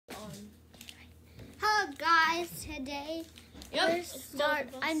up, guys? Today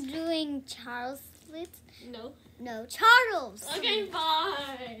I'm doing Charles Slits. No, Charles. Okay,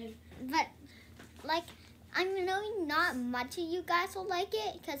 fine. But like, I'm knowing not much of you guys will like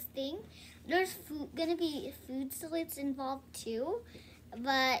it because there's gonna be food slits involved too.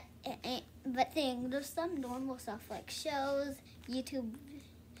 But there's some normal stuff like shows, YouTube,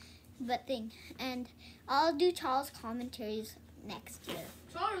 and I'll do Charles commentaries next year.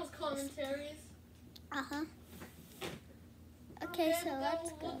 Charles commentaries. Okay, so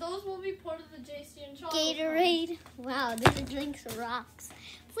let's go. Those will be part of the JC and Charles. Gatorade. Wow, this drink rocks.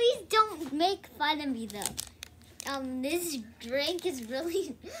 Please don't make fun of me though. This drink is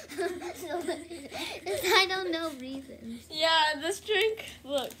really I don't know reasons. Yeah, this drink.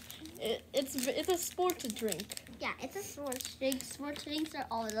 Look, it's a sports drink. Yeah, it's a sports drink. Sports drinks are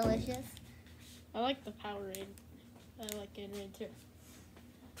all delicious. I like the Powerade. I like Gatorade too.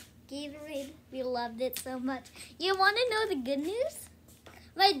 Gatorade, we loved it so much. You want to know the good news?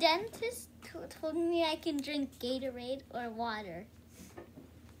 My dentist told me I can drink Gatorade or water.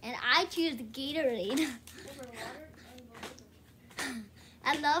 And I choose Gatorade. Over water?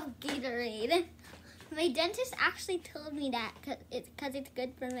 I love Gatorade. My dentist actually told me that because it's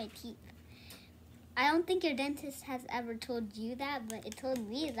good for my teeth. I don't think your dentist has ever told you that, but it told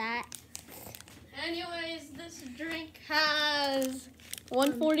me that. Anyways, this drink has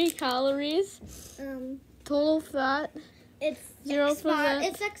 140 calories. Total fat. It's 0%.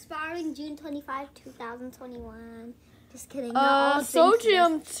 It's expiring June 25, 2021. Just kidding.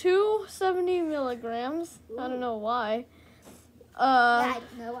 Sodium 270 milligrams. Ooh. I don't know why. Yeah, I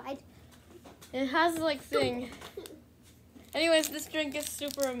don't know why. It has like thing. Anyways, this drink is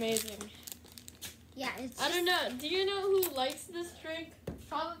super amazing. Yeah, I don't know. Do you know who likes this drink?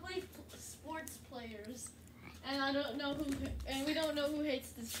 Probably sports players. And I don't know and we don't know who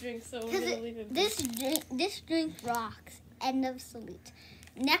hates this drink, so we're gonna leave it. This drink rocks. End of salute.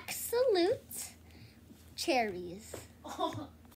 Next salute, cherries. Oh.